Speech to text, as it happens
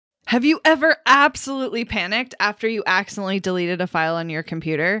Have you ever absolutely panicked after you accidentally deleted a file on your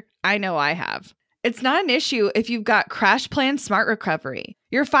computer? I know I have. It's not an issue if you've got CrashPlan Smart Recovery.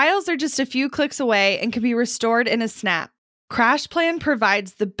 Your files are just a few clicks away and can be restored in a snap. CrashPlan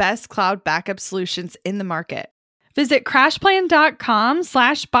provides the best cloud backup solutions in the market. Visit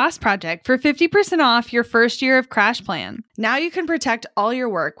crashplan.com/bossproject for 50% off your first year of CrashPlan. Now you can protect all your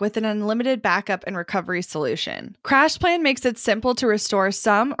work with an unlimited backup and recovery solution. CrashPlan makes it simple to restore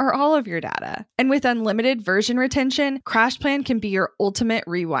some or all of your data. And with unlimited version retention, CrashPlan can be your ultimate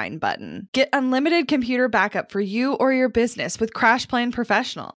rewind button. Get unlimited computer backup for you or your business with CrashPlan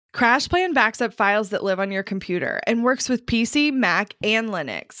Professional. CrashPlan backs up files that live on your computer and works with PC, Mac, and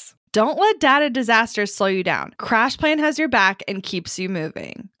Linux. Don't let data disasters slow you down. CrashPlan has your back and keeps you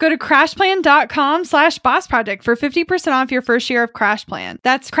moving. Go to crashplan.com/bossproject for 50% off your first year of CrashPlan.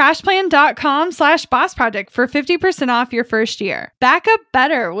 That's crashplan.com/bossproject for 50% off your first year. Back up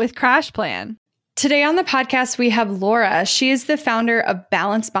better with CrashPlan. Today on the podcast, we have Laura. She is the founder of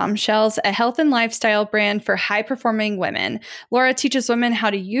Bombshells, a health and lifestyle brand for high-performing women. Laura teaches women how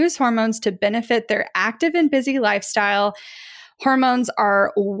to use hormones to benefit their active and busy lifestyle. Hormones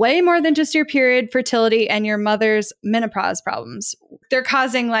are way more than just your period, fertility, and your mother's menopause problems. They're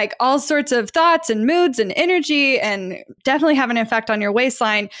causing like all sorts of thoughts and moods and energy and definitely have an effect on your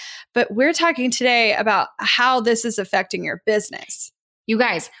waistline. But we're talking today about how this is affecting your business. You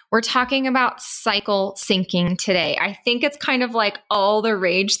guys, we're talking about cycle syncing today. I think it's kind of like all the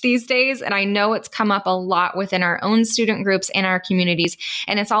rage these days. And I know it's come up a lot within our own student groups and our communities.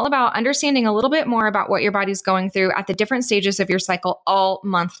 And it's all about understanding a little bit more about what your body's going through at the different stages of your cycle all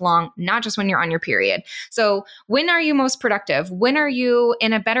month long, not just when you're on your period. So when are you most productive? When are you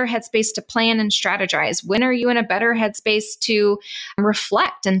in a better headspace to plan and strategize? When are you in a better headspace to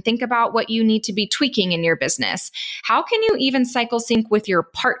reflect and think about what you need to be tweaking in your business? How can you even cycle sync with your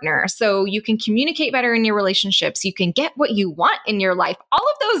partner so you can communicate better in your relationships? You can get what you want in your life. All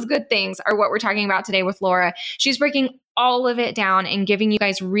of those good things are what we're talking about today with Laura. She's breaking all of it down and giving you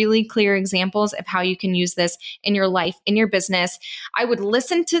guys really clear examples of how you can use this in your life, in your business. I would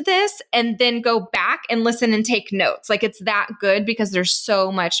listen to this and then go back and listen and take notes. Like it's that good because there's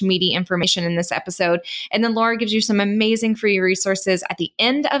so much meaty information in this episode. And then Laura gives you some amazing free resources at the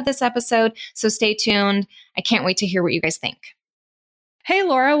end of this episode. So stay tuned. I can't wait to hear what you guys think. Hey,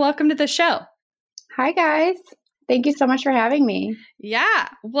 Laura, welcome to the show. Hi, guys. Thank you so much for having me. Yeah,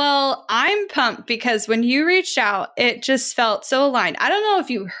 well, I'm pumped because when you reached out, it just felt so aligned. I don't know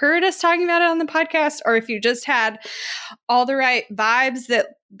if you heard us talking about it on the podcast or if you just had all the right vibes that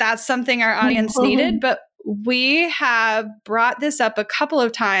that's something our audience needed, but we have brought this up a couple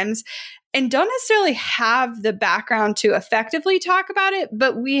of times and don't necessarily have the background to effectively talk about it,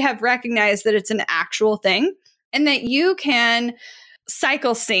 but we have recognized that it's an actual thing and that you can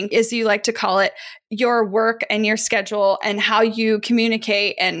cycle sync, as you like to call it, your work and your schedule and how you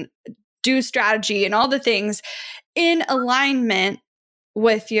communicate and do strategy and all the things in alignment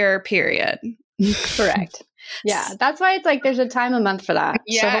with your period. Correct. Yeah. That's why it's like there's a time a month for that.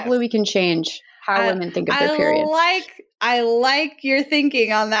 Yeah. So hopefully we can change how women think of their periods. I like your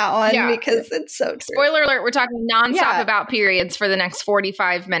thinking on that one because it's so true. Spoiler alert, we're talking nonstop about periods for the next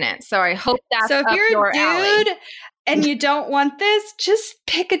 45 minutes. So I hope that's up your alley. And you don't want this, just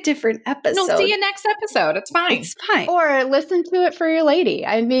pick a different episode. No, see you next episode. It's fine. It's fine. Or listen to it for your lady.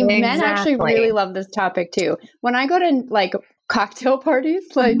 I mean, men actually really love this topic too. When I go to like cocktail parties,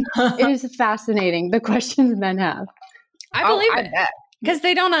 like it is fascinating the questions men have. I believe it. Because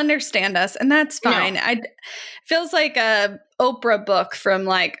they don't understand us, and that's fine. No. Feels like a Oprah book from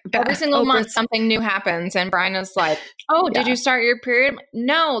like every single month something new happens, and Brian is like, "Oh, did you start your period?"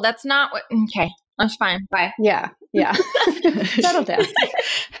 No, that's not what. Okay, that's fine. Bye. Yeah. Settle down.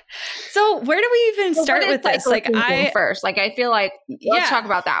 So where do we even start with this? Like I feel like let's talk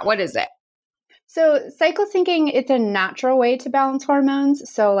about that. What is it? So cycle syncing, it's a natural way to balance hormones.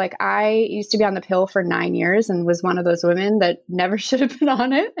 So like I used to be on the pill for 9 years and was one of those women that never should have been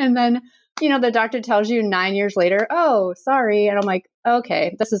on it. And then, the doctor tells you 9 years later, oh, sorry. And I'm like,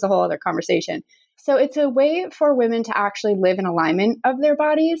 okay, this is a whole other conversation. So it's a way for women to actually live in alignment of their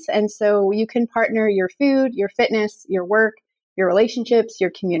bodies. And so you can partner your food, your fitness, your work, your relationships,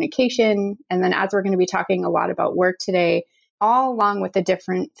 your communication. And then as we're going to be talking a lot about work today, all along with the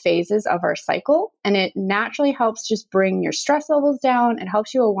different phases of our cycle. And it naturally helps just bring your stress levels down. It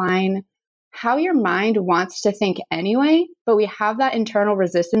helps you align how your mind wants to think anyway. But we have that internal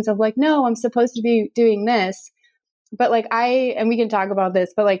resistance of like, no, I'm supposed to be doing this. But like and we can talk about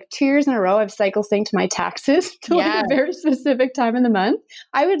this, but like 2 years in a row, I've cycle synced my taxes to like a very specific time in the month.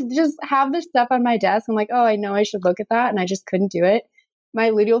 I would just have this stuff on my desk. I'm like, oh, I know I should look at that. And I just couldn't do it. my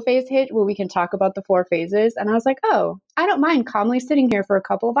luteal phase hit where we can talk about the 4 phases. And I was like, oh, I don't mind calmly sitting here for a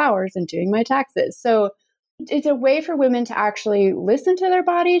couple of hours and doing my taxes. So it's a way for women to actually listen to their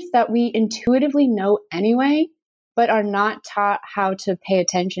bodies that we intuitively know anyway, but are not taught how to pay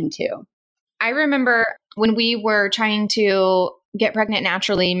attention to. I remember when we were trying to get pregnant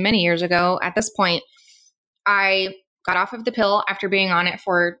naturally many years ago, at this point, I got off of the pill after being on it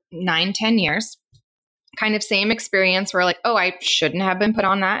for 9-10 years. Kind of same experience where like, oh, I shouldn't have been put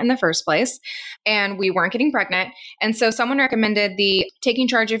on that in the first place. And we weren't getting pregnant. And so someone recommended the Taking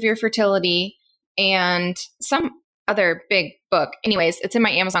Charge of Your Fertility and some other big book. Anyways, it's in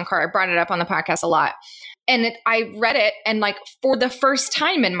my Amazon cart. I brought it up on the podcast a lot. And I read it and like for the first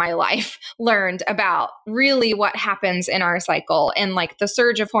time in my life learned about really what happens in our cycle and like the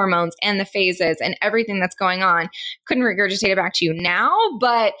surge of hormones and the phases and everything that's going on. Couldn't regurgitate it back to you now,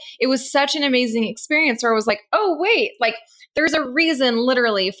 but it was such an amazing experience where I was like, oh, wait, like there's a reason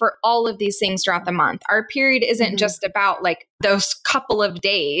literally for all of these things throughout the month. Our period isn't just about like those couple of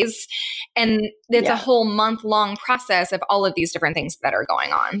days. And it's a whole month-long process of all of these different things that are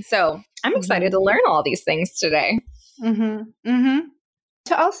going on. So I'm excited to learn all these things today. So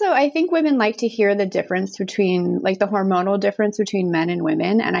also, I think women like to hear the difference between like the hormonal difference between men and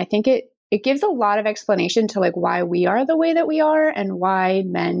women. And I think it gives a lot of explanation to like why we are the way that we are and why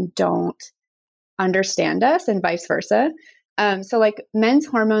men don't understand us and vice versa. So like men's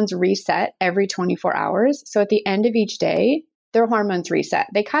hormones reset every 24 hours. So at the end of each day, their hormones reset.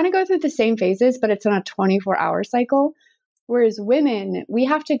 They kind of go through the same phases, but it's on a 24-hour cycle. Whereas women, we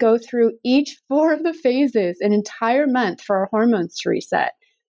have to go through each 4 of the phases an entire month for our hormones to reset.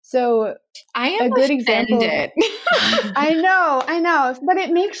 So I am a good offended. example. I know. But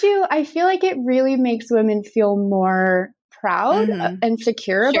it makes you, I feel like it really makes women feel more proud and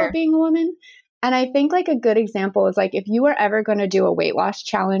secure about being a woman. And I think like a good example is like if you were ever going to do a weight loss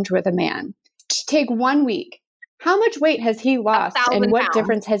challenge with a man, take 1 week. How much weight has he lost and what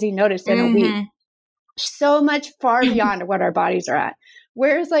difference has he noticed in a week? So much far beyond what our bodies are at.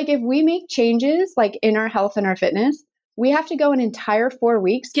 Whereas like if we make changes like in our health and our fitness, we have to go an entire 4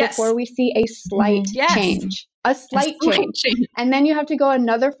 weeks before we see a slight change. A slight change. And then you have to go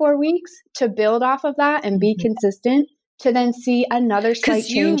another 4 weeks to build off of that and be consistent to then see another slight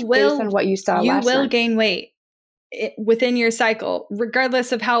change based on what you saw last month. You will gain weight within your cycle,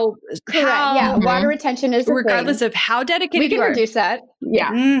 regardless of how water retention is regardless of how dedicated you are. We can reduce that.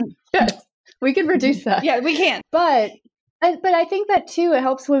 Yes, we can reduce that. Yeah, we can. But I think that too, it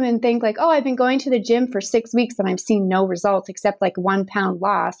helps women think like, oh, I've been going to the gym for 6 weeks and I've seen no results except like 1 pound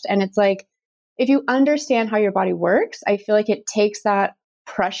lost. And it's like, if you understand how your body works, I feel like it takes that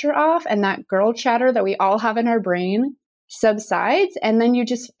pressure off and that girl chatter that we all have in our brain subsides. And then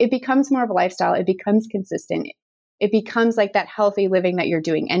it becomes more of a lifestyle. It becomes consistent. It becomes like that healthy living that you're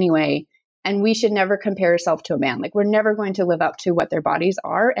doing anyway. And we should never compare ourselves to a man. Like we're never going to live up to what their bodies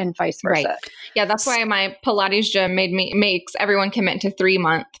are and vice versa. Right. Yeah. That's why my Pilates gym makes everyone commit to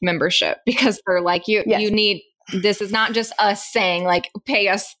 3-month membership because they're like, you need, this is not just us saying like, pay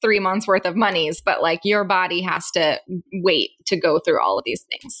us 3 months worth of monies, but like your body has to wait to go through all of these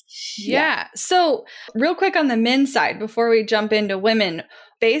things. Yeah. So real quick on the men's side, before we jump into women,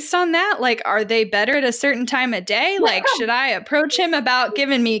 based on that, like, are they better at a certain time of day? Like, should I approach him about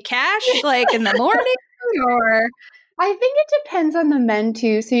giving me cash like in the morning or? I think it depends on the men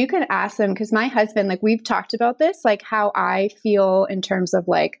too. So you can ask them because my husband, like we've talked about this, like how I feel in terms of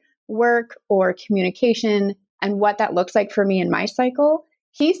like work or communication and what that looks like for me in my cycle.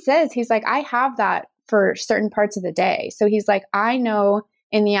 He says, he's like, I have that for certain parts of the day. So he's like, I know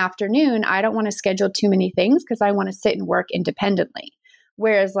in the afternoon, I don't want to schedule too many things because I want to sit and work independently.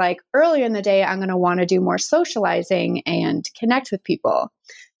 Whereas like earlier in the day, I'm going to want to do more socializing and connect with people.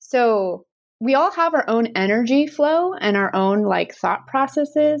 So we all have our own energy flow and our own like thought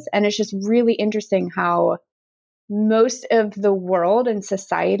processes. And it's just really interesting how most of the world and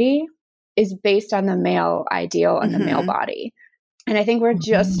society is based on the male ideal and the male body. And I think we're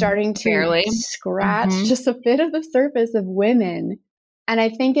just starting to scratch just a bit of the surface of women. And I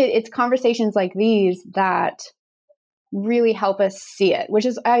think it's conversations like these that really help us see it, which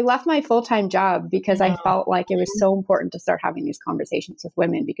is I left my full-time job because I felt like it was so important to start having these conversations with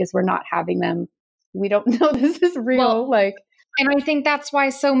women because we're not having them. We don't know this is real. And I think that's why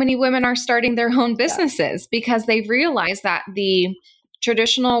so many women are starting their own businesses because they've realized that the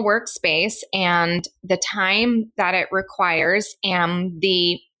traditional workspace and the time that it requires and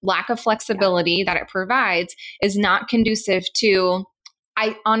the lack of flexibility that it provides is not conducive to,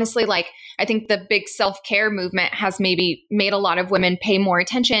 I honestly I think the big self-care movement has maybe made a lot of women pay more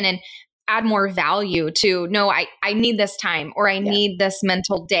attention and add more value to, no, I need this time, or I need this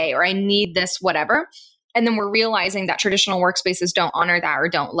mental day, or I need this whatever. And then we're realizing that traditional workspaces don't honor that or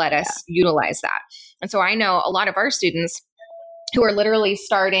don't let us utilize that. And so I know a lot of our students who are literally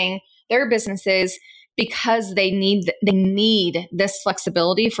starting their businesses because they need this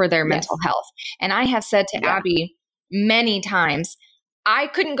flexibility for their mental health. And I have said to Abby many times, I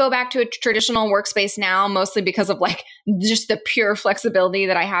couldn't go back to a traditional workspace now, mostly because of like just the pure flexibility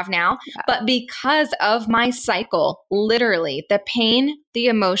that I have now. Yeah. But because of my cycle, literally the pain, the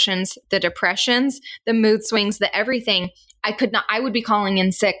emotions, the depressions, the mood swings, the everything, I would be calling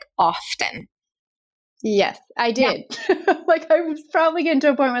in sick often. Yes, I did. Yeah. Like I was probably getting to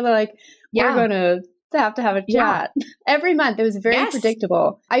a point where they're like, we're going to have a chat every month. It was very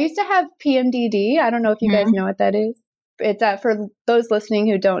predictable. I used to have PMDD. I don't know if you guys know what that is. It's for those listening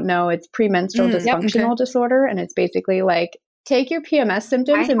who don't know, it's premenstrual dysfunctional disorder. And it's basically like, take your PMS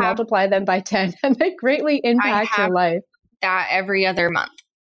symptoms and multiply them by 10 and they greatly impact your life. That every other month.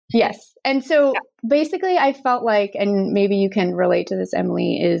 Yes. And so basically I felt like, and maybe you can relate to this,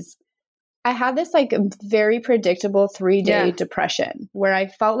 Emily, is I had this like very predictable 3-day depression where I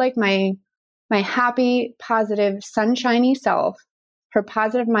felt like my happy, positive, sunshiny self, her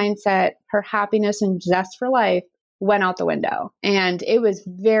positive mindset, her happiness and zest for life went out the window. And it was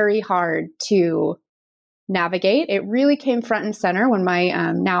very hard to navigate. It really came front and center when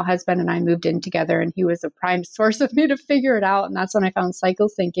my now husband and I moved in together, and he was a prime source of me to figure it out. And that's when I found cycle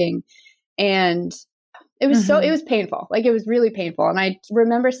thinking. And it was it was painful. Like it was really painful. And I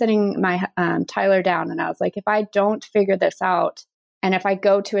remember sitting my Tyler down and I was like, if I don't figure this out, and if I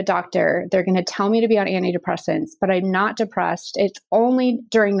go to a doctor, they're going to tell me to be on antidepressants, but I'm not depressed. It's only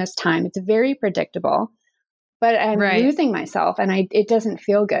during this time. It's very predictable. But I'm losing myself and it doesn't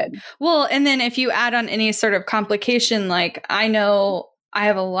feel good. Well, and then if you add on any sort of complication, like I know I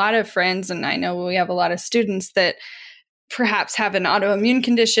have a lot of friends and I know we have a lot of students that perhaps have an autoimmune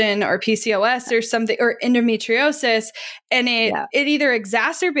condition or PCOS or something, or endometriosis, and it either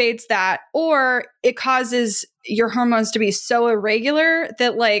exacerbates that or it causes your hormones to be so irregular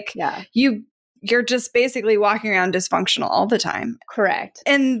that like you're just basically walking around dysfunctional all the time. Correct.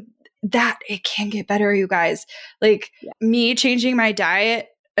 And that it can get better, you guys. Like me changing my diet,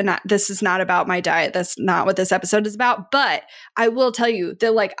 and this is not about my diet. That's not what this episode is about. But I will tell you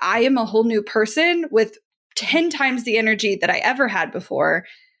that like I am a whole new person with 10 times the energy that I ever had before.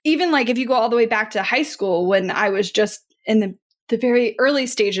 Even like if you go all the way back to high school when I was just in the very early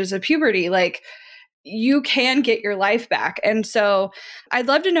stages of puberty, like you can get your life back. And so I'd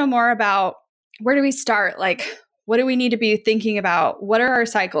love to know more about where do we start? Like, what do we need to be thinking about? What are our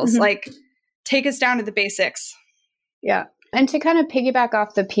cycles? Like, take us down to the basics. Yeah. And to kind of piggyback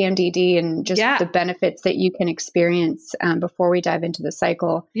off the PMDD and just the benefits that you can experience before we dive into the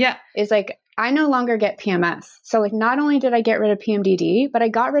cycle is like, I no longer get PMS. So like, not only did I get rid of PMDD, but I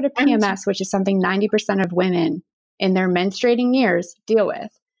got rid of PMS, which is something 90% of women in their menstruating years deal with.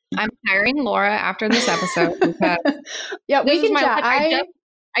 I'm hiring Laura after this episode because we can chat.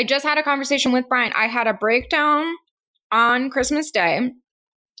 I just had a conversation with Brian. I had a breakdown on Christmas Day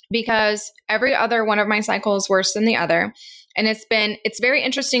because every other one of my cycles worse than the other. And it's very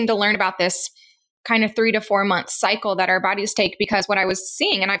interesting to learn about this kind of 3 to 4 month cycle that our bodies take, because what I was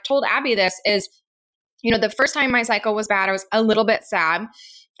seeing, and I've told Abby this, is, the first time my cycle was bad, I was a little bit sad.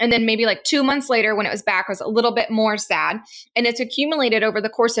 And then maybe like 2 months later when it was back, I was a little bit more sad. And it's accumulated over the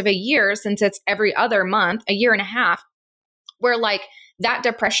course of a year, since it's every other month, a year and a half, where like that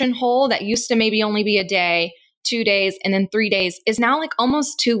depression hole that used to maybe only be a day, 2 days, and then 3 days is now like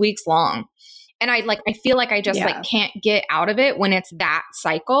almost 2 weeks long. And I feel like I just like can't get out of it when it's that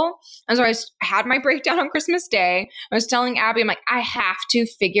cycle. And so I had my breakdown on Christmas Day. I was telling Abby, I'm like, I have to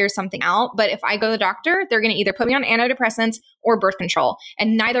figure something out. But if I go to the doctor, they're going to either put me on antidepressants or birth control.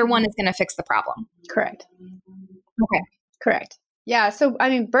 And neither one is going to fix the problem. Correct. Okay. Correct. Yeah. So, I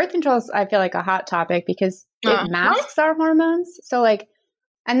mean, birth control is, I feel like, a hot topic because it masks our hormones. So like,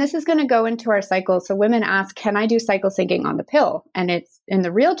 and this is going to go into our cycle. So women ask, can I do cycle syncing on the pill? And it's in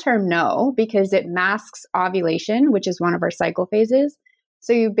the real term, no, because it masks ovulation, which is one of our cycle phases.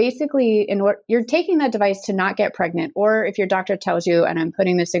 So you basically, you're taking that device to not get pregnant, or if your doctor tells you, and I'm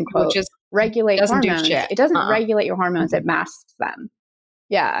putting this in quotes, regulate hormones. It doesn't regulate your hormones. It masks them.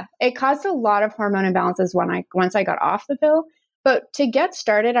 Yeah. It caused a lot of hormone imbalances once I got off the pill. But to get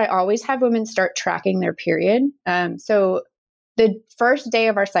started, I always have women start tracking their period. So the first day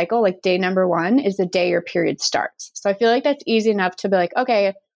of our cycle, like day number 1, is the day your period starts. So I feel like that's easy enough to be like,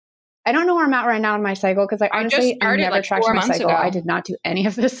 okay, I don't know where I'm at right now in my cycle, because honestly, I never tracked my cycle. Ago. I did not do any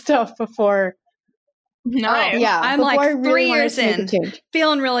of this stuff before Nice. Yeah. I'm before I like really 3 wanted years to make a in, change.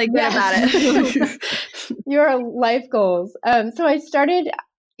 feeling really good about it. Your life goals. So I started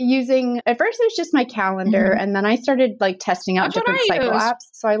using, at first it was just my calendar, and then I started like testing out That's what different I cycle use. apps.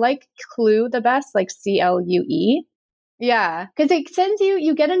 So I like Clue the best, like CLUE. Yeah, because it sends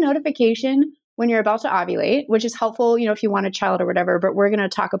you get a notification when you're about to ovulate, which is helpful, if you want a child or whatever, but we're going to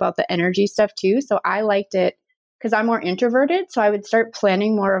talk about the energy stuff too. So I liked it because I'm more introverted. So I would start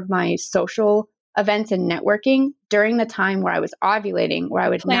planning more of my social events and networking during the time where I was ovulating, where I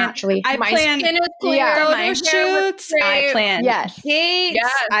would naturally. I plan skin is clear, Yeah. my hair photo looks shoots. I great. plan Yes. dates.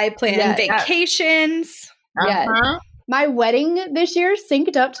 Yes. I plan Yes. vacations. Yes. Uh-huh. My wedding this year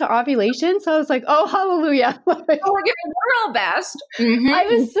synced up to ovulation. So I was like, oh, hallelujah. Oh, we're giving the real best. Mhm. I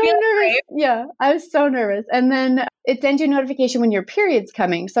was so Feel nervous. great. Yeah, I was so nervous. And then it sends you a notification when your period's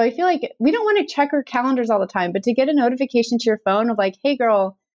coming. So I feel like we don't want to check our calendars all the time, but to get a notification to your phone of like, hey,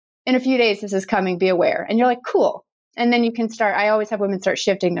 girl, in a few days, this is coming, be aware. And you're like, cool. And then you can start. I always have women start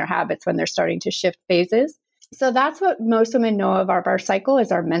shifting their habits when they're starting to shift phases. So that's what most women know of our cycle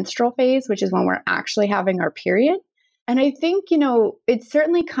is our menstrual phase, which is when we're actually having our period. And I think, it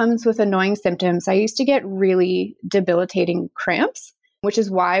certainly comes with annoying symptoms. I used to get really debilitating cramps, which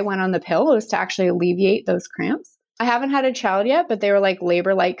is why I went on the pill, was to actually alleviate those cramps. I haven't had a child yet, but they were like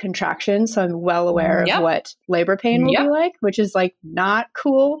labor-like contractions. So I'm well aware of what labor pain will be like, which is like not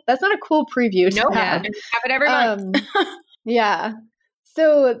cool. That's not a cool preview to have. Have it every month. Yeah.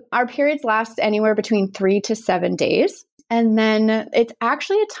 So our periods last anywhere between 3 to 7 days. And then it's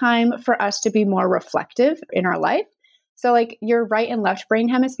actually a time for us to be more reflective in our life. So like your right and left brain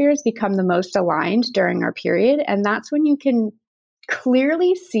hemispheres become the most aligned during our period. And that's when you can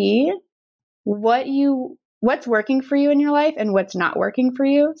clearly see what's working for you in your life and what's not working for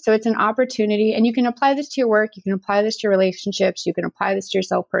you. So it's an opportunity, and you can apply this to your work. You can apply this to your relationships. You can apply this to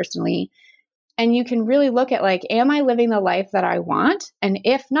yourself personally. And you can really look at like, am I living the life that I want? And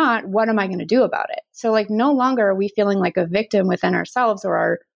if not, what am I going to do about it? So like no longer are we feeling like a victim within ourselves or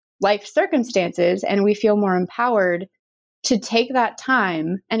our life circumstances, and we feel more empowered to take that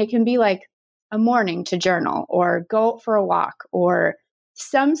time. And it can be like a morning to journal or go for a walk or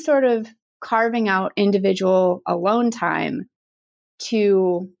some sort of carving out individual alone time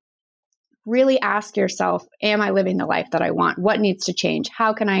to really ask yourself, am I living the life that I want? What needs to change?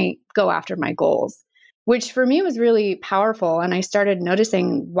 How can I go after my goals? Which for me was really powerful. And I started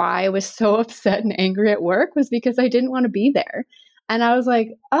noticing why I was so upset and angry at work was because I didn't want to be there. And I was like,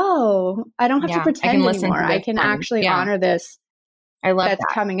 oh, I don't have to pretend anymore. I can actually honor this. I love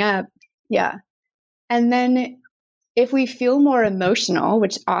that's coming up. Yeah. And then if we feel more emotional,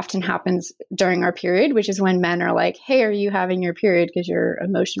 which often happens during our period, which is when men are like, hey, are you having your period because you're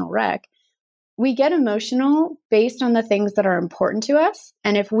emotional wreck? We get emotional based on the things that are important to us.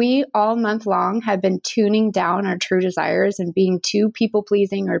 And if we all month long have been tuning down our true desires and being too people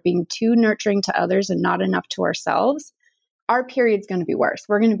pleasing or being too nurturing to others and not enough to ourselves, our period's going to be worse.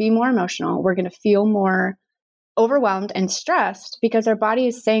 We're going to be more emotional. We're going to feel more overwhelmed and stressed because our body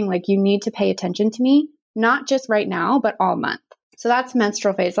is saying like, you need to pay attention to me, not just right now, but all month. So that's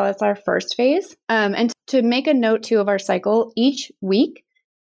menstrual phase. So that's our first phase. And to make a note too of our cycle, each week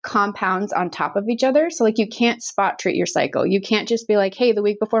compounds on top of each other. So like you can't spot treat your cycle. You can't just be like, hey, the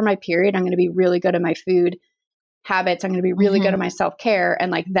week before my period, I'm going to be really good at my food habits. I'm going to be really good at my self-care.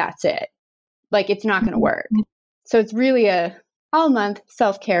 And like, that's it. Like, it's not going to work. So it's really a all month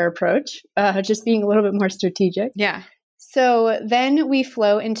self-care approach, just being a little bit more strategic. Yeah. So then we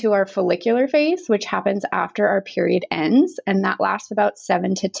flow into our follicular phase, which happens after our period ends. And that lasts about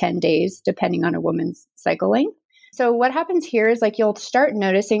 7 to 10 days, depending on a woman's cycle length. So what happens here is like you'll start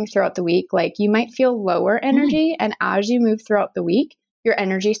noticing throughout the week, like you might feel lower energy. And as you move throughout the week, your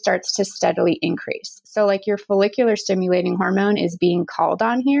energy starts to steadily increase. So like your follicular stimulating hormone is being called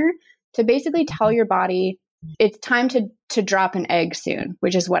on here to basically tell your body it's time to drop an egg soon,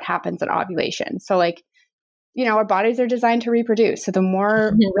 which is what happens at ovulation. So like, our bodies are designed to reproduce. So the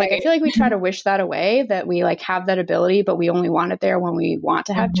more like, I feel like we try to wish that away, that we like have that ability, but we only want it there when we want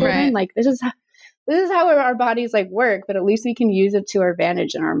to have children. Right. Like this is how our bodies like work, but at least we can use it to our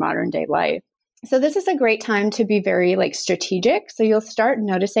advantage in our modern day life. So this is a great time to be very like strategic. So you'll start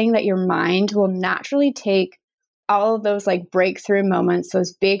noticing that your mind will naturally take all of those like breakthrough moments,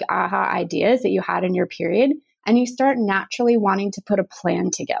 those big aha ideas that you had in your period, and you start naturally wanting to put a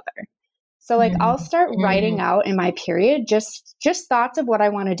plan together. So like I'll start writing out in my period just thoughts of what I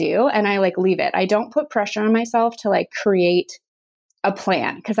want to do, and I like leave it. I don't put pressure on myself to like create a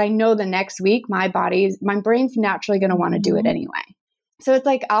plan because I know the next week my brain's naturally going to want to do it anyway. So it's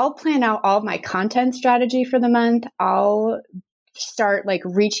like I'll plan out all of my content strategy for the month. I'll start like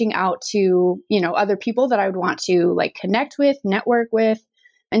reaching out to, other people that I would want to like connect with, network with,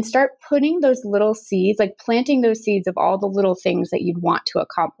 and start putting those little seeds, like planting those seeds of all the little things that you'd want to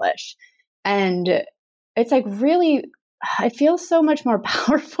accomplish. And it's like really, I feel so much more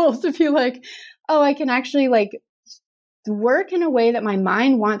powerful to be like, oh, I can actually like work in a way that my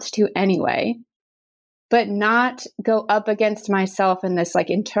mind wants to anyway, but not go up against myself in this like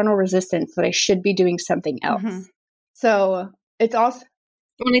internal resistance that I should be doing something else. Mm-hmm. So it's also,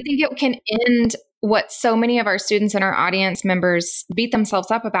 and I think it can end what so many of our students and our audience members beat themselves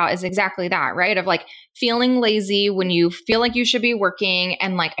up about is exactly that, right? Of like feeling lazy when you feel like you should be working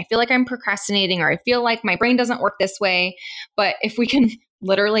and like, I feel like I'm procrastinating or I feel like my brain doesn't work this way. But if we can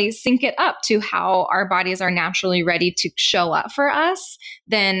literally sync it up to how our bodies are naturally ready to show up for us,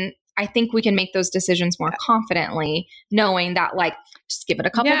 then I think we can make those decisions more confidently, knowing that like, just give it a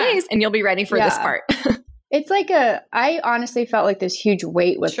couple days and you'll be ready for this part. It's like I honestly felt like this huge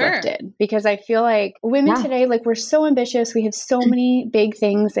weight was lifted because I feel like women today, like we're so ambitious. We have so many big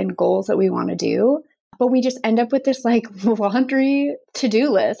things and goals that we want to do, but we just end up with this like laundry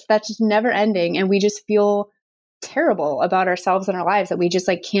to-do list that's just never ending. And we just feel terrible about ourselves and our lives that we just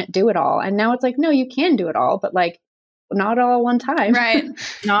like can't do it all. And now it's like, no, you can do it all, but like not all at one time. Right.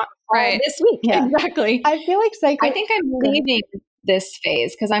 Not all this week. Yeah. Exactly. I feel like I think I'm leaving this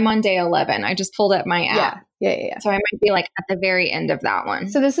phase because I'm on day 11. I just pulled up my app. Yeah. So I might be like at the very end of that one.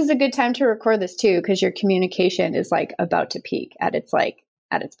 So this is a good time to record this too, because your communication is like about to peak at its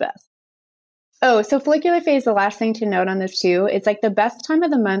best. Oh, so follicular phase, the last thing to note on this too, it's like the best time of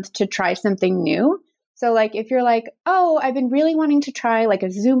the month to try something new. So like if you're like, oh, I've been really wanting to try like a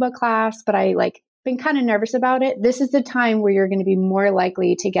Zumba class, but I like been kind of nervous about it. This is the time where you're going to be more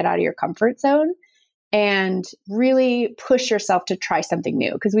likely to get out of your comfort zone and really push yourself to try something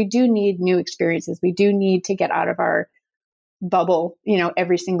new, because we do need new experiences. We do need to get out of our bubble,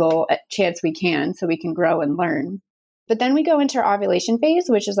 every single chance we can so we can grow and learn. But then we go into our ovulation phase,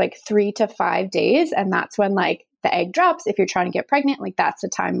 which is like 3 to 5 days. And that's when like the egg drops. If you're trying to get pregnant, like that's the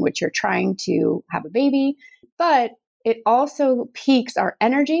time in which you're trying to have a baby. But it also peaks our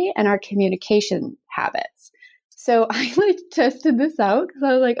energy and our communication habits. So I like tested this out because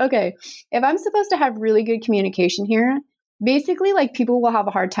I was like, okay, if I'm supposed to have really good communication here, basically like people will have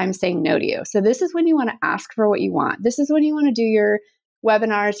a hard time saying no to you. So this is when you want to ask for what you want. This is when you want to do your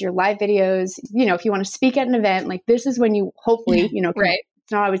webinars, your live videos. If you want to speak at an event, like this is when you hopefully, right.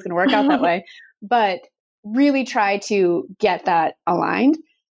 It's not always going to work out that way, but really try to get that aligned.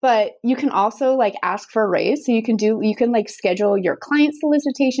 But you can also like ask for a raise. So you can like schedule your client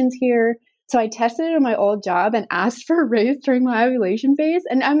solicitations here. So I tested it in my old job and asked for a raise during my ovulation phase.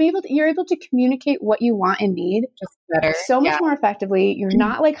 And you're able to communicate what you want and need just better. So much more effectively. You're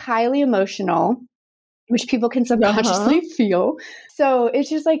not like highly emotional, which people can subconsciously feel. So it's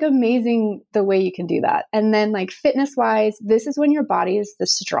just like amazing the way you can do that. And then like fitness wise, this is when your body is the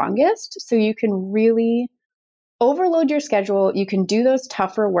strongest. So you can really overload your schedule. You can do those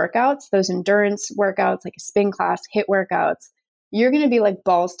tougher workouts, those endurance workouts, like a spin class, HIIT workouts. You're going to be like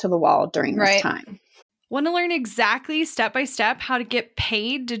balls to the wall during this time. Want to learn exactly step by step how to get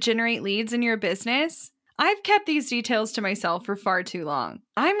paid to generate leads in your business? I've kept these details to myself for far too long.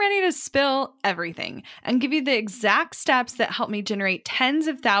 I'm ready to spill everything and give you the exact steps that help me generate tens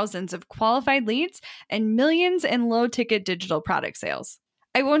of thousands of qualified leads and millions in low-ticket digital product sales.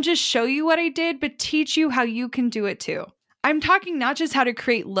 I won't just show you what I did, but teach you how you can do it too. I'm talking not just how to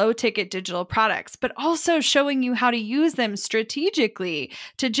create low-ticket digital products, but also showing you how to use them strategically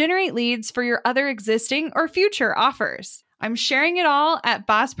to generate leads for your other existing or future offers. I'm sharing it all at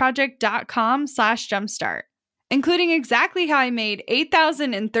bossproject.com/jumpstart, including exactly how I made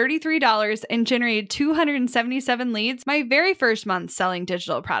 $8,033 and generated 277 leads my very first month selling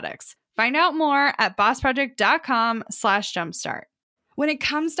digital products. Find out more at bossproject.com/jumpstart. When it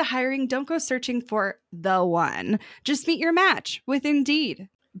comes to hiring, don't go searching for the one. Just meet your match with Indeed.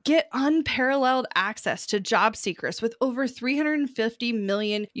 Get unparalleled access to job seekers with over 350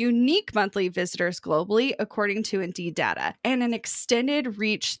 million unique monthly visitors globally, according to Indeed data, and an extended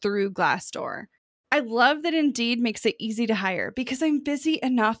reach through Glassdoor. I love that Indeed makes it easy to hire because I'm busy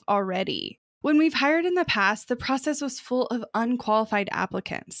enough already. When we've hired in the past, the process was full of unqualified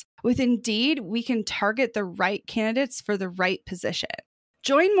applicants. With Indeed, we can target the right candidates for the right position.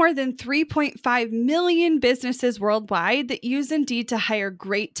 Join more than 3.5 million businesses worldwide that use Indeed to hire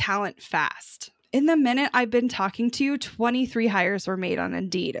great talent fast. In the minute I've been talking to you, 23 hires were made on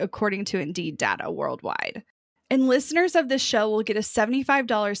Indeed, according to Indeed data worldwide. And listeners of this show will get a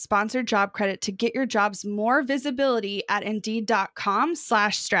 $75 sponsored job credit to get your jobs more visibility at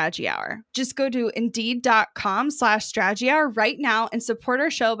Indeed.com/Strategy Hour. Just go to Indeed.com/Strategy Hour right now and support our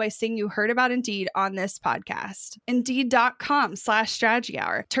show by saying you heard about Indeed on this podcast. Indeed.com/Strategy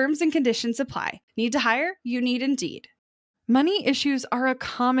Hour. Terms and conditions apply. Need to hire? You need Indeed. Money issues are a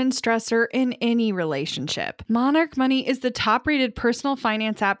common stressor in any relationship. Monarch Money is the top-rated personal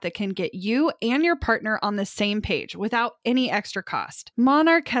finance app that can get you and your partner on the same page without any extra cost.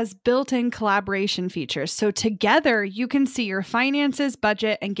 Monarch has built-in collaboration features, so together you can see your finances,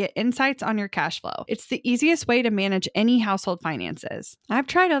 budget, and get insights on your cash flow. It's the easiest way to manage any household finances. I've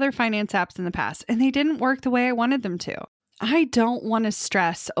tried other finance apps in the past, and they didn't work the way I wanted them to. I don't want to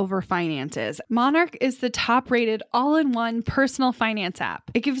stress over finances. Monarch is the top-rated all-in-one personal finance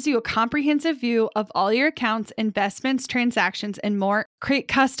app. It gives you a comprehensive view of all your accounts, investments, transactions, and more. Create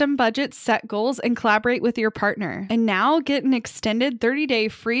custom budgets, set goals, and collaborate with your partner. And now get an extended 30-day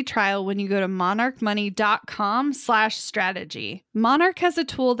free trial when you go to monarchmoney.com/strategy. Monarch has a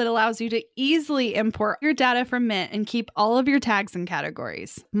tool that allows you to easily import your data from Mint and keep all of your tags and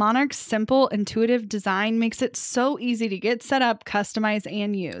categories. Monarch's simple, intuitive design makes it so easy to get set up, customize,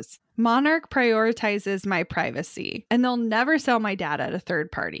 and use. Monarch prioritizes my privacy, and they'll never sell my data to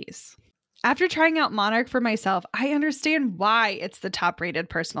third parties. After trying out Monarch for myself, I understand why it's the top-rated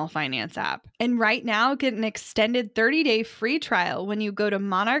personal finance app. And right now, get an extended 30-day free trial when you go to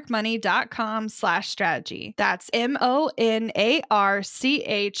monarchmoney.com/strategy. That's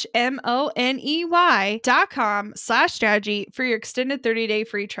MONARCHMONEY.com/strategy for your extended 30-day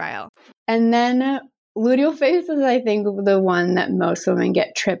free trial. And then luteal phase is, I think, the one that most women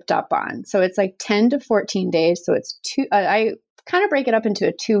get tripped up on. So it's like 10 to 14 days. So it's I kind of break it up into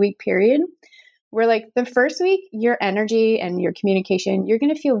a 2-week period where, like, the first week, your energy and your communication, you're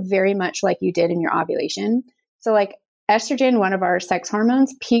going to feel very much like you did in your ovulation. So like estrogen, one of our sex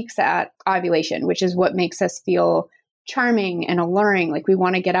hormones, peaks at ovulation, which is what makes us feel charming and alluring. Like we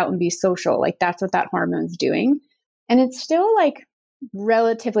want to get out and be social. Like that's what that hormone's doing. And it's still like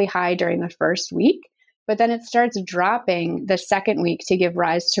relatively high during the first week, but then it starts dropping the second week to give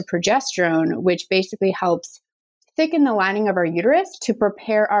rise to progesterone, which basically helps thicken the lining of our uterus to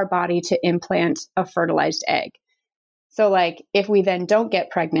prepare our body to implant a fertilized egg. So like if we then don't get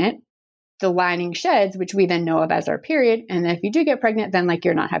pregnant, the lining sheds, which we then know of as our period. And if you do get pregnant, then like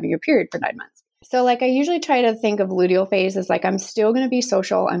you're not having your period for 9 months. So like I usually try to think of luteal phase as like, I'm still going to be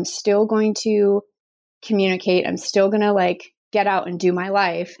social. I'm still going to communicate. I'm still going to like get out and do my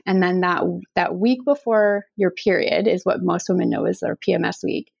life. And then that week before your period is what most women know is their PMS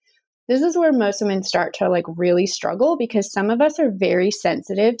week. This is where most women start to like really struggle because some of us are very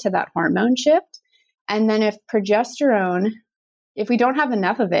sensitive to that hormone shift. And then if we don't have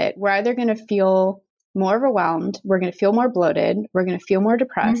enough of it, we're either going to feel more overwhelmed, we're going to feel more bloated, we're going to feel more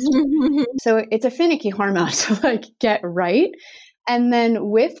depressed. So it's a finicky hormone to like get right. And then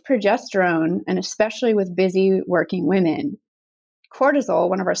with progesterone, and especially with busy working women, cortisol,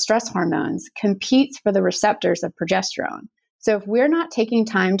 one of our stress hormones, competes for the receptors of progesterone. So if we're not taking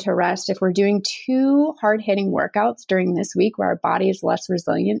time to rest, if we're doing too hard-hitting workouts during this week where our body is less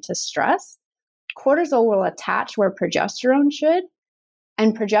resilient to stress, cortisol will attach where progesterone should,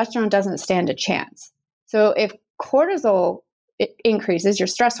 and progesterone doesn't stand a chance. So if cortisol increases, your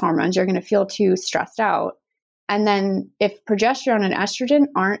stress hormones, you're going to feel too stressed out. And then if progesterone and estrogen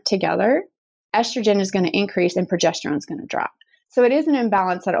aren't together, estrogen is going to increase and progesterone is going to drop. So it is an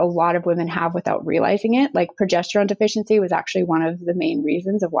imbalance that a lot of women have without realizing it. Like progesterone deficiency was actually one of the main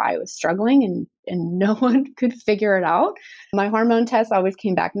reasons of why I was struggling and no one could figure it out. My hormone test always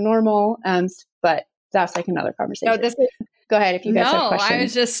came back normal, but that's like another conversation. No, go ahead if you guys have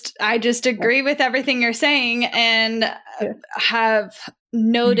questions. I just agree with everything you're saying and have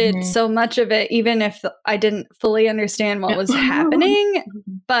noted so much of it, even if I didn't fully understand what was happening.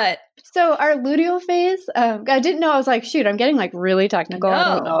 But so our luteal phase, I didn't know. I was like, shoot, I'm getting like really technical.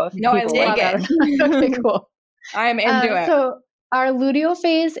 I don't know if I dig it. Okay, cool. I'm into it. So our luteal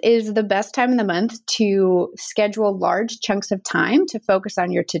phase is the best time in the month to schedule large chunks of time to focus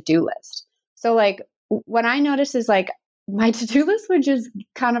on your to-do list. So like what I noticed is like my to-do list would just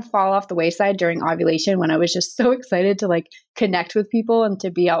kind of fall off the wayside during ovulation when I was just so excited to like connect with people and to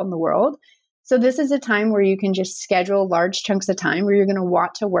be out in the world. So this is a time where you can just schedule large chunks of time where you're going to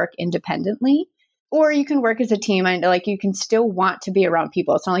want to work independently, or you can work as a team and like you can still want to be around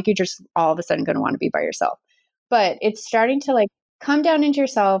people. It's not like you're just all of a sudden going to want to be by yourself, but it's starting to like come down into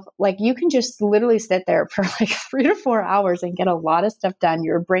yourself. Like you can just literally sit there for like 3 to 4 hours and get a lot of stuff done.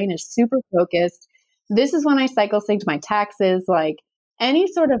 Your brain is super focused. This is when I cycle synced my taxes, like, any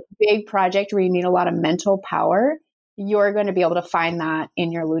sort of big project where you need a lot of mental power, you're going to be able to find that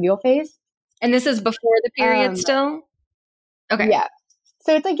in your luteal phase. And this is before the period still? Okay. Yeah.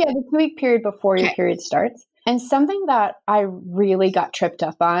 So it's like, the 2-week period before your period starts. And something that I really got tripped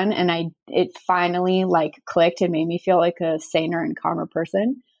up on, and it finally like clicked and made me feel like a saner and calmer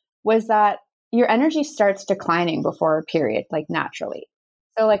person, was that your energy starts declining before a period, like naturally.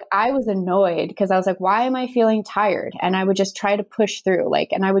 So like I was annoyed because I was like, why am I feeling tired? And I would just try to push through,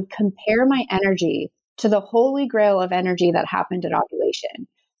 and I would compare my energy to the holy grail of energy that happened at ovulation.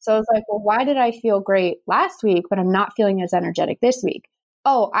 So I was like, well, why did I feel great last week, but I'm not feeling as energetic this week?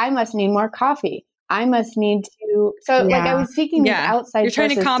 Oh, I must need more coffee. I must need to. So I was seeking these outside. You're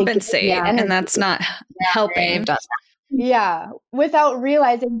trying to compensate, and that's not helping. Yeah, without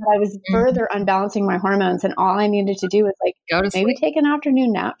realizing that I was further unbalancing my hormones, and all I needed to do was go to maybe take an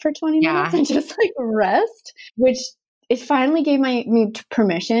afternoon nap for 20 minutes and just rest, which it finally gave me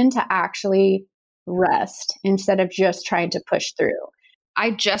permission to actually rest instead of just trying to push through.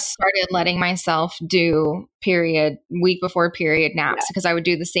 I just started letting myself do week before period naps because I would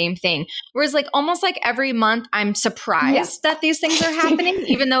do the same thing. Whereas almost every month I'm surprised that these things are happening,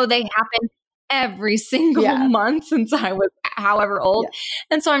 even though they happen every single month since I was however old.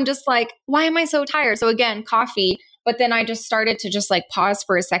 And so I'm just like, why am I so tired? So again, coffee. But then I just started to just pause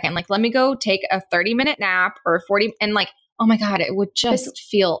for a second. Let me go take a 30-minute nap or 40 and oh my God, it would just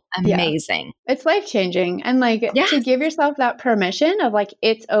feel amazing. Yeah. It's life-changing. And to give yourself that permission of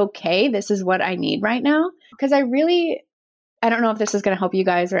it's okay. This is what I need right now. Because I don't know if this is going to help you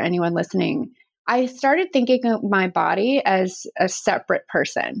guys or anyone listening. I started thinking of my body as a separate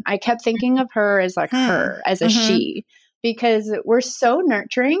person. I kept thinking of her as her, as a she, because we're so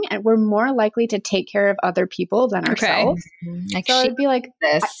nurturing and we're more likely to take care of other people than ourselves. So it'd be I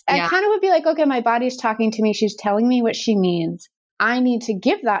kind of would be okay, my body's talking to me. She's telling me what she needs. I need to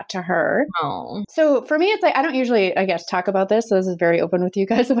give that to her. Oh. So for me, it's I don't usually, I guess, talk about this. So this is very open with you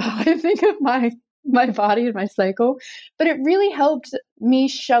guys about how I think of my body and my cycle, but it really helped me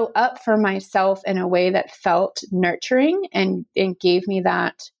show up for myself in a way that felt nurturing and gave me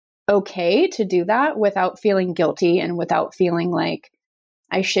that okay to do that without feeling guilty and without feeling like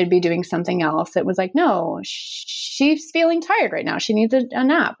I should be doing something else. It was no, she's feeling tired right now. She needs a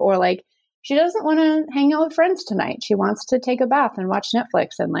nap, or she doesn't want to hang out with friends tonight. She wants to take a bath and watch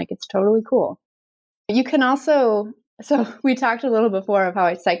Netflix, and it's totally cool. You can also, so we talked a little before of how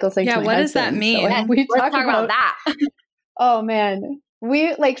I cycle sync. Yeah, what does that mean? So Let's talk about that. Oh man,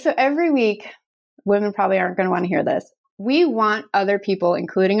 we so every week, women probably aren't going to want to hear this. We want other people,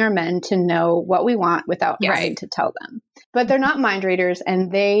 including our men, to know what we want without having to tell them. But they're not mind readers,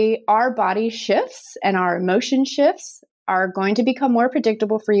 and our body shifts and our emotion shifts are going to become more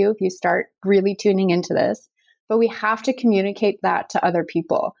predictable for you if you start really tuning into this. But we have to communicate that to other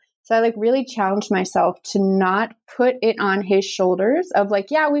people. So I really challenged myself to not put it on his shoulders of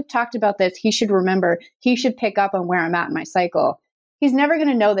we've talked about this. He should remember, he should pick up on where I'm at in my cycle. He's never going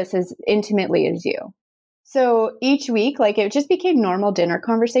to know this as intimately as you. So each week, it just became normal dinner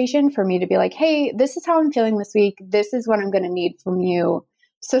conversation for me to be hey, this is how I'm feeling this week. This is what I'm going to need from you.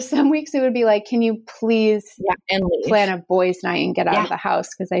 So some weeks it would be can you please plan a boys' night and get out of the house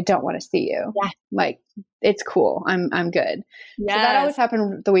because I don't want to see you. Yeah. It's cool. I'm good. Yes. So that always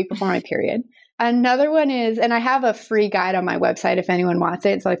happened the week before my period. Another one is, and I have a free guide on my website if anyone wants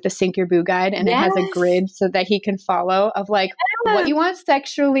it. It's the Sync Your Boo guide, and it has a grid so that he can follow of what you want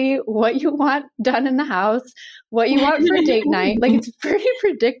sexually, what you want done in the house, what you want for date night. It's pretty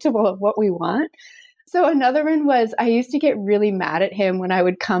predictable of what we want. So another one was I used to get really mad at him when I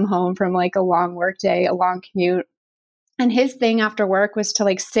would come home from a long work day, a long commute. And his thing after work was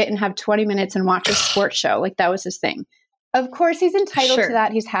to sit and have 20 minutes and watch a sports show. That was his thing. Of course, he's entitled to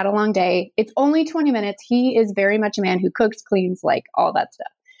that. He's had a long day. It's only 20 minutes. He is very much a man who cooks, cleans, all that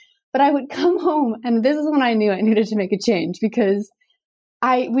stuff. But I would come home, and this is when I knew I needed to make a change because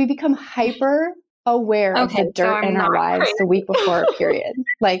we become hyper aware of the dirt in our lives the week before a period.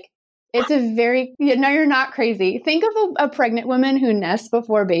 It's a very, no, you're not crazy. Think of a pregnant woman who nests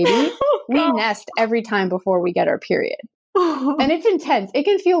before baby. We nest every time before we get our period. And it's intense. It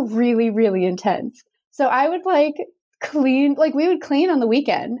can feel really, really intense. So I would clean, we would clean on the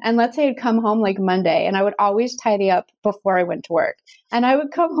weekend, and let's say I'd come home Monday, and I would always tidy up before I went to work. And I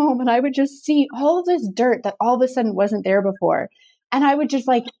would come home and I would just see all of this dirt that all of a sudden wasn't there before. And I would just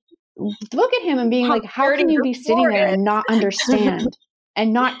look at him and being how can you be sitting there and not understand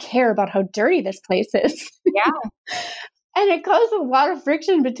and not care about how dirty this place is? Yeah. And it caused a lot of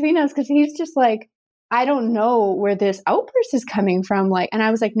friction between us because he's just I don't know where this outburst is coming from. Like, and I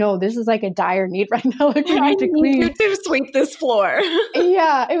was like, no, this is like a dire need right now. Like, we need to clean. You to sweep this floor.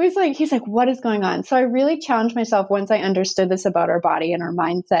 Yeah. It was like, he's like, what is going on? So I really challenged myself once I understood this about our body and our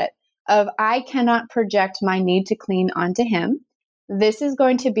mindset of I cannot project my need to clean onto him. This is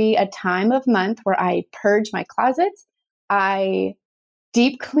going to be a time of month where I purge my closets. I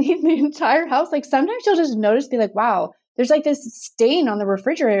deep clean the entire house. Like sometimes you'll just notice, be like, wow, there's like this stain on the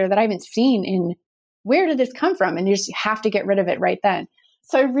refrigerator that I haven't seen in where did this come from? And you just have to get rid of it right then.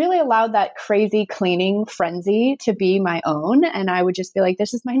 So I really allowed that crazy cleaning frenzy to be my own. And I would just be like,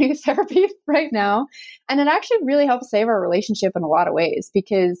 this is my new therapy right now. And it actually really helped save our relationship in a lot of ways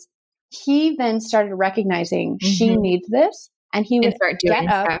because he then started recognizing she needs this. And he would get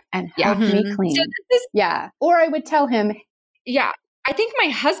up and help me clean. So Or I would tell him. Yeah. I think my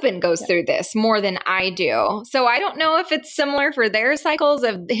husband goes through this more than I do. So I don't know if it's similar for their cycles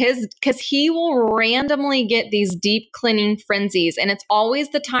of his, because he will randomly get these deep cleaning frenzies. And it's always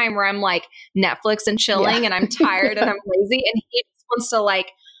the time where I'm like Netflix and chilling and I'm tired and I'm lazy. And he just wants to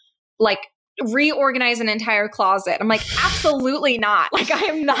like reorganize an entire closet. I'm like, absolutely not. Like I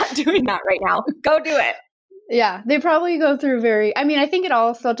am not doing that right now. Go do it. Yeah, they probably go through I think it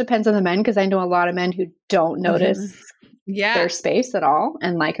also depends on the men because I know a lot of men who don't notice their space at all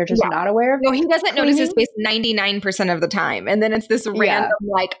and like are just not aware of it. No, he doesn't notice his space 99% of the time. And then it's this random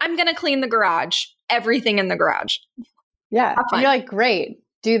like, I'm going to clean the garage, everything in the garage. Yeah. And you're like, great,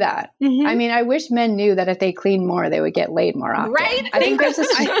 do that. I mean, I wish men knew that if they clean more, they would get laid more often. Right? I think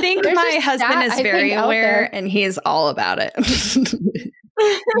my husband is very aware and he's all about it.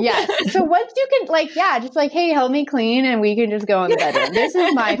 Yes. So once you can just like, hey, help me clean and we can just go in the bedroom. This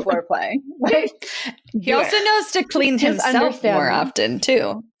is my foreplay. Like, he also knows to clean himself more often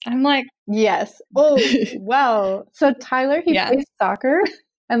too. I'm like, yes. Oh, well. So Tyler, he plays soccer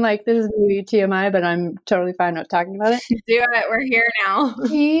and like, this is maybe TMI, but I'm totally fine not talking about it. Do it. We're here now.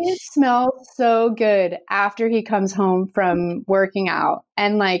 He smells so good after he comes home from working out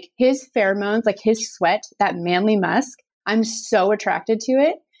and like his pheromones, like his sweat, that manly musk. I'm so attracted to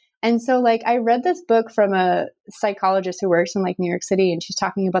it. And so like I read this book from a psychologist who works in like New York City and she's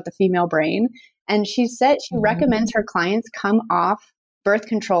talking about the female brain. And she said she recommends her clients come off birth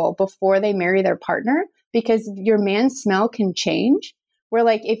control before they marry their partner because your man's smell can change. Where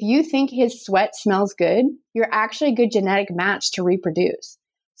like if you think his sweat smells good, you're actually a good genetic match to reproduce.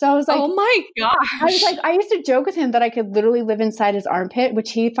 So I was like, oh my gosh. I was like, I used to joke with him that I could literally live inside his armpit,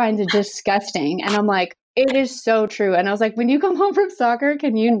 which he finds disgusting. And I'm like, it is so true. And I was like, when you come home from soccer,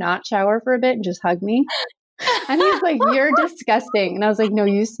 can you not shower for a bit and just hug me? And he was like, you're disgusting. And I was like, no,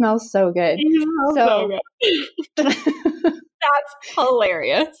 you smell so good. You smell so good. That's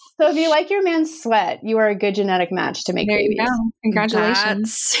hilarious. So if you like your man's sweat, you are a good genetic match to make babies.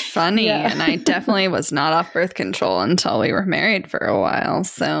 Congratulations. That's funny. Yeah. And I definitely was not off birth control until we were married for a while.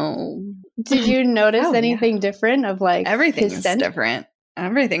 So did you notice anything different of like everything is different?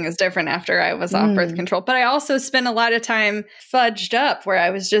 Everything is different after I was off birth control. But I also spent a lot of time fudged up where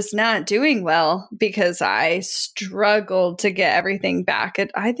I was just not doing well because I struggled to get everything back.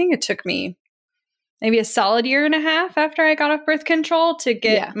 I think it took me maybe a solid year and a half after I got off birth control to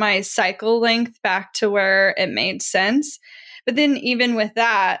get my cycle length back to where it made sense. But then even with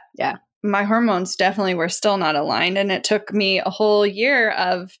that, my hormones definitely were still not aligned. And it took me a whole year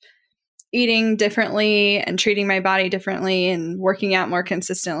of eating differently and treating my body differently and working out more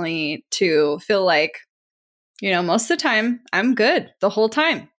consistently to feel like, most of the time I'm good the whole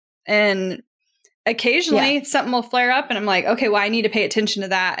time. And occasionally something will flare up and I'm like, okay, well, I need to pay attention to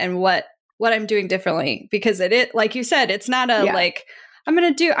that and what I'm doing differently because it like you said, it's not like, I'm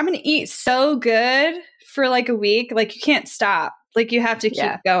going to eat so good for like a week. Like you can't stop. Like you have to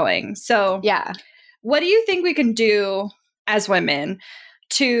keep going. So what do you think we can do as women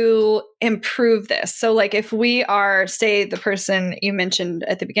to improve this? So like if we are, say, the person you mentioned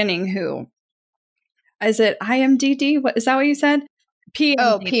at the beginning who, is it IMDD? What is that what you said? PMDD.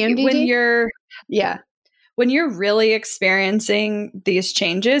 Oh, PMDD? When you're really experiencing these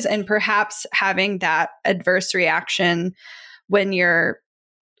changes and perhaps having that adverse reaction when your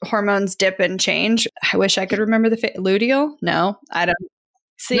hormones dip and change. I wish I could remember luteal. No, I don't.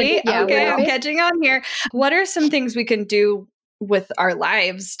 See? Okay, I'm catching on here. What are some things we can do with our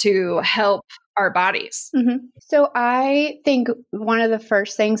lives to help our bodies? So I think one of the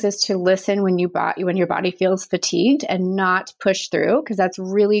first things is to listen when your body feels fatigued and not push through, because that's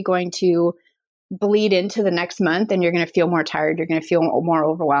really going to bleed into the next month and you're going to feel more tired. You're going to feel more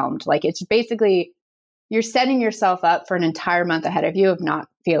overwhelmed. Like it's basically, you're setting yourself up for an entire month ahead of you of not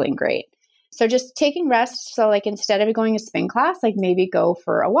feeling great. So just taking rest. So like instead of going to spin class, like maybe go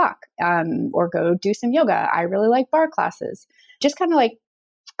for a walk or go do some yoga. I really like bar classes. Just kind of like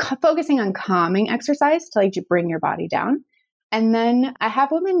focusing on calming exercise to like bring your body down. And then I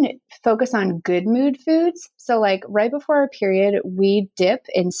have women focus on good mood foods. So like right before our period, we dip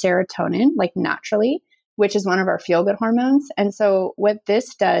in serotonin, like naturally, which is one of our feel-good hormones. And so what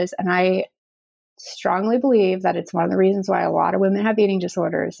this does, and I strongly believe that it's one of the reasons why a lot of women have eating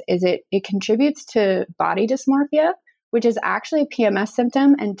disorders, is it contributes to body dysmorphia, which is actually a PMS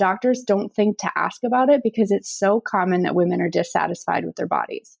symptom. And doctors don't think to ask about it because it's so common that women are dissatisfied with their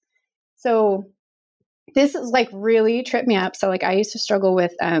bodies. So this is like really tripped me up. So like I used to struggle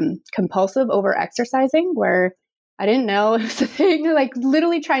with compulsive over exercising, where I didn't know it was a thing, like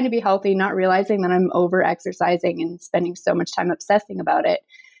literally trying to be healthy, not realizing that I'm over exercising and spending so much time obsessing about it.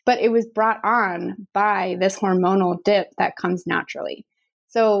 But it was brought on by this hormonal dip that comes naturally.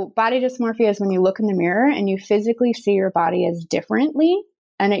 So body dysmorphia is when you look in the mirror and you physically see your body as differently.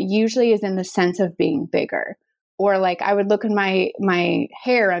 And it usually is in the sense of being bigger. Or like I would look in my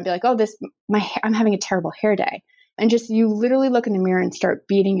hair and be like, oh, I'm having a terrible hair day. And just you literally look in the mirror and start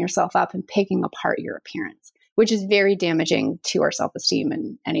beating yourself up and picking apart your appearance, which is very damaging to our self-esteem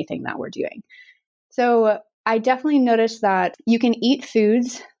and anything that we're doing. So I definitely noticed that you can eat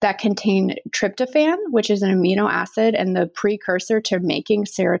foods that contain tryptophan, which is an amino acid and the precursor to making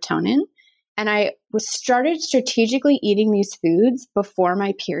serotonin. And I started strategically eating these foods before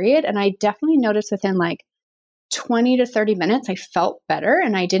my period. And I definitely noticed within like 20 to 30 minutes, I felt better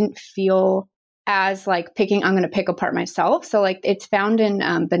and I didn't feel as like I'm going to pick apart myself. So like it's found in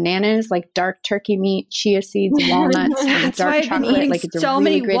bananas, like dark turkey meat, chia seeds, walnuts, That's dark why I've chocolate. been eating like it's so a really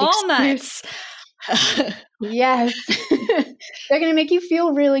many great walnuts. Yes. They're going to make you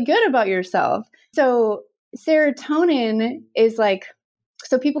feel really good about yourself. So serotonin is like,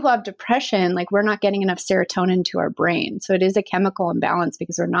 so people who have depression, like we're not getting enough serotonin to our brain. So it is a chemical imbalance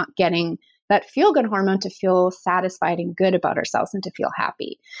because we're not getting that feel-good hormone to feel satisfied and good about ourselves and to feel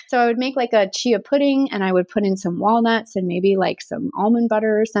happy. So I would make like a chia pudding and I would put in some walnuts and maybe like some almond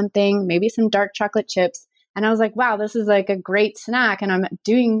butter or something, maybe some dark chocolate chips. And I was like, wow, this is like a great snack. And I'm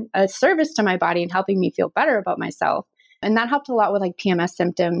doing a service to my body and helping me feel better about myself. And that helped a lot with like PMS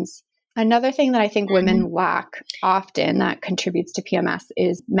symptoms. Another thing that I think women lack often that contributes to PMS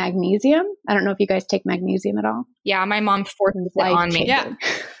is magnesium. I don't know if you guys take magnesium at all. Yeah, my mom forces it on me. Yeah.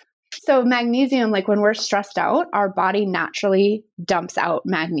 So magnesium, like when we're stressed out, our body naturally dumps out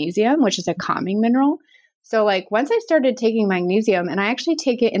magnesium, which is a calming mineral. So like once I started taking magnesium, and I actually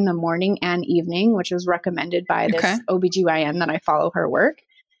take it in the morning and evening, which was recommended by this OBGYN that I follow her work.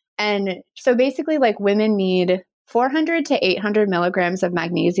 And so basically like women need 400 to 800 milligrams of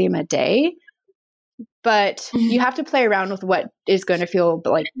magnesium a day. But you have to play around with what is going to feel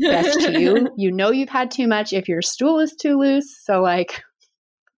like best to you. You know you've had too much if your stool is too loose. So like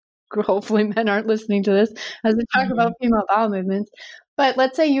hopefully men aren't listening to this as we talk about female bowel movements. But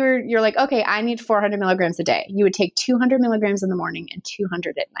let's say you're like, okay, I need 400 milligrams a day. You would take 200 milligrams in the morning and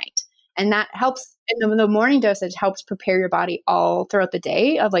 200 at night. And that helps, in the morning dosage helps prepare your body all throughout the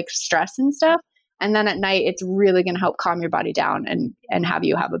day of like stress and stuff. And then at night, it's really going to help calm your body down and have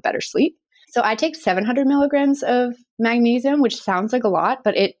you have a better sleep. So I take 700 milligrams of magnesium, which sounds like a lot,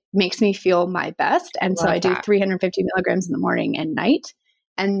 but it makes me feel my best. And so I do 350 milligrams in the morning and night.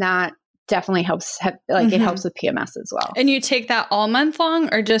 And that definitely helps, it helps with PMS as well. And you take that all month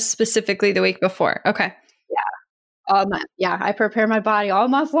long or just specifically the week before? Okay. Yeah. All month. Yeah. I prepare my body all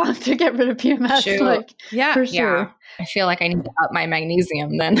month long to get rid of PMS. Shoot. Like, yeah. For sure. Yeah. I feel like I need to up my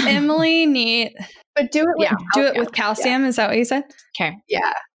magnesium then. Emily, But do it with calcium. Is that what you said? Okay.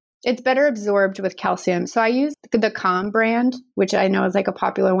 Yeah. It's better absorbed with calcium. So I use the Calm brand, which I know is like a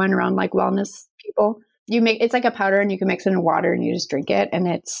popular one around like wellness people. It's like a powder and you can mix it in water and you just drink it. And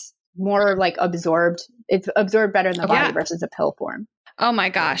it's more like absorbed. It's absorbed better in the body versus a pill form. Oh my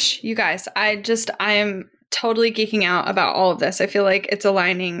gosh. You guys, I am totally geeking out about all of this. I feel like it's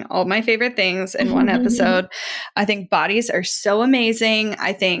aligning all my favorite things in one episode. I think bodies are so amazing.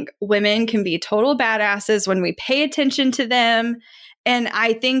 I think women can be total badasses when we pay attention to them. And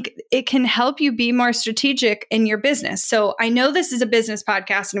I think it can help you be more strategic in your business. So I know this is a business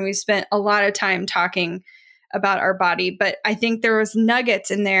podcast and we've spent a lot of time talking about our body, but I think there was nuggets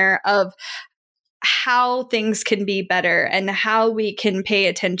in there of how things can be better and how we can pay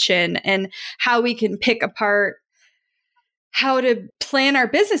attention and how we can pick apart how to plan our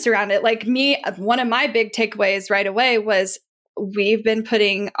business around it. Like me, one of my big takeaways right away was we've been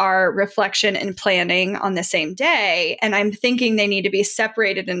putting our reflection and planning on the same day. And I'm thinking they need to be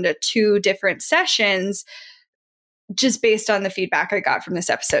separated into two different sessions just based on the feedback I got from this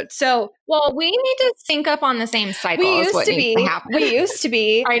episode. So, well, we need to sync up on the same cycle. We used to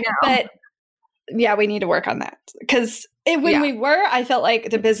be. I know. But yeah, we need to work on that because when we were, I felt like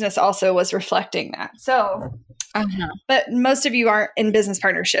the business also was reflecting that. So, but most of you aren't in business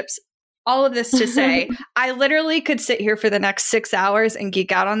partnerships. All of this to say, I literally could sit here for the next 6 hours and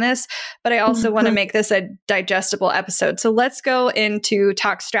geek out on this, but I also want to make this a digestible episode. So let's go into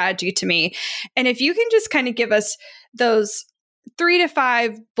talk strategy to me. And if you can just kind of give us those 3 to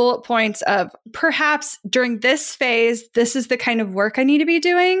 5 bullet points of perhaps during this phase, this is the kind of work I need to be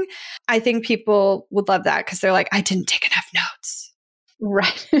doing. I think people would love that because they're like, I didn't take enough notes.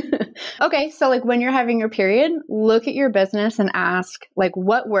 Right. Okay. So like when you're having your period, look at your business and ask like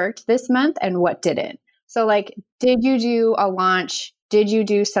what worked this month and what didn't. So like, did you do a launch? Did you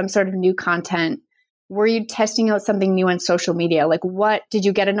do some sort of new content? Were you testing out something new on social media? Like what, did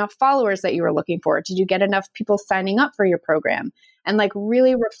you get enough followers that you were looking for? Did you get enough people signing up for your program? And like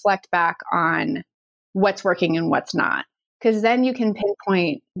really reflect back on what's working and what's not. Because then you can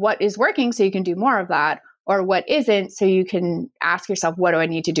pinpoint what is working so you can do more of that, or what isn't, so you can ask yourself, what do I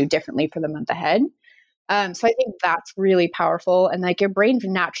need to do differently for the month ahead? So I think that's really powerful. And like your brain's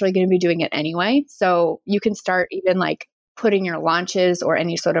naturally going to be doing it anyway. So you can start even like putting your launches or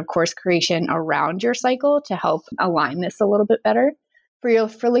any sort of course creation around your cycle to help align this a little bit better. For your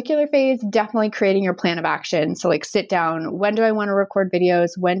follicular phase, definitely creating your plan of action. So like sit down, when do I want to record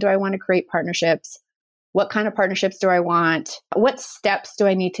videos? When do I want to create partnerships? What kind of partnerships do I want? What steps do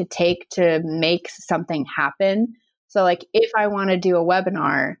I need to take to make something happen? So like if I want to do a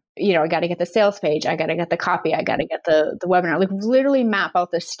webinar, I got to get the sales page, I got to get the copy, I got to get the webinar, like literally map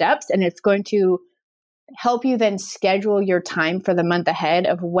out the steps, and it's going to help you then schedule your time for the month ahead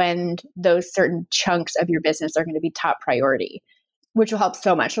of when those certain chunks of your business are going to be top priority, which will help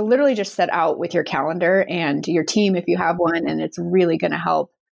so much. So literally just set out with your calendar and your team if you have one, and it's really going to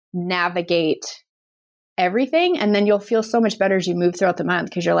help navigate everything. And then you'll feel so much better as you move throughout the month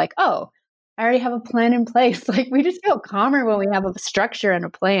because you're like, oh, I already have a plan in place. Like we just feel calmer when we have a structure and a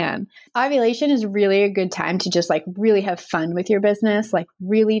plan. Ovulation is really a good time to just like really have fun with your business, like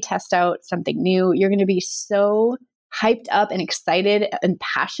really test out something new. You're going to be so hyped up and excited and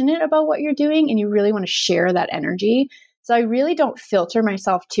passionate about what you're doing, and you really want to share that energy. So I really don't filter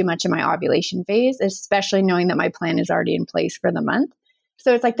myself too much in my ovulation phase, especially knowing that my plan is already in place for the month.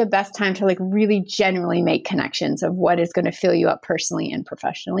 So it's like the best time to like really genuinely make connections of what is going to fill you up personally and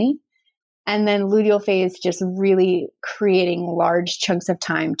professionally. And then luteal phase, just really creating large chunks of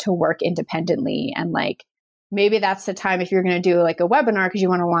time to work independently. And like, maybe that's the time if you're going to do like a webinar because you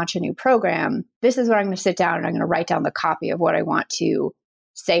want to launch a new program. This is when I'm going to sit down and I'm going to write down the copy of what I want to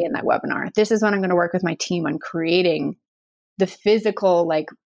say in that webinar. This is when I'm going to work with my team on creating the physical like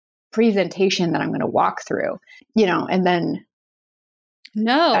presentation that I'm going to walk through, and then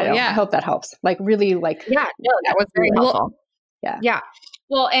I hope that helps. Like really like, that was very helpful. Yeah.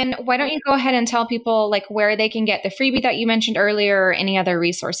 Well, and why don't you go ahead and tell people like where they can get the freebie that you mentioned earlier or any other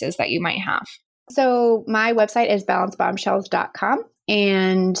resources that you might have? So my website is balancebombshells.com,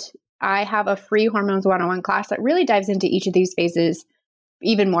 and I have a free hormones 101 class that really dives into each of these phases,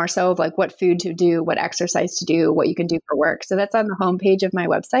 even more so of like what food to do, what exercise to do, what you can do for work. So that's on the homepage of my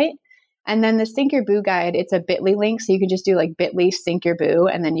website. And then the Sync Your Boo guide, it's a bit.ly link. So you can just do like bit.ly Sync Your Boo,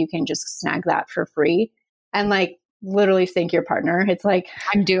 and then you can just snag that for free and like literally sync your partner. It's like,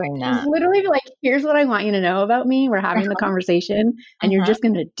 I'm doing that. Literally like, here's what I want you to know about me. We're having the conversation and you're just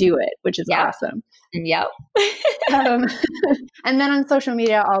going to do it, which is awesome. Yep. And then on social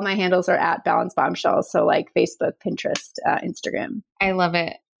media, all my handles are at Balance Bombshells. So like Facebook, Pinterest, Instagram. I love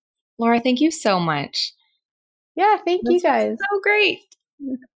it. Laura, thank you so much. Yeah. Thank you guys. So great.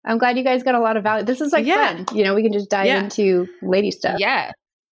 I'm glad you guys got a lot of value. This is like fun. We can just dive into lady stuff. Yeah.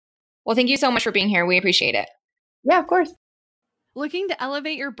 Well, thank you so much for being here. We appreciate it. Yeah, of course. Looking to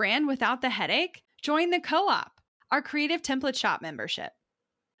elevate your brand without the headache? Join the Co-op, our creative template shop membership.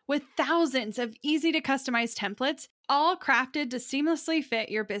 With thousands of easy to customize templates, all crafted to seamlessly fit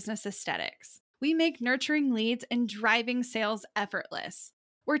your business aesthetics, we make nurturing leads and driving sales effortless.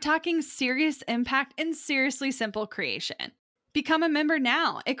 We're talking serious impact and seriously simple creation. Become a member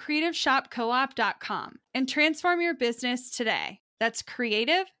now at creativeshopcoop.com and transform your business today. That's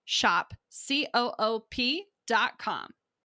creativeshopcoop.com.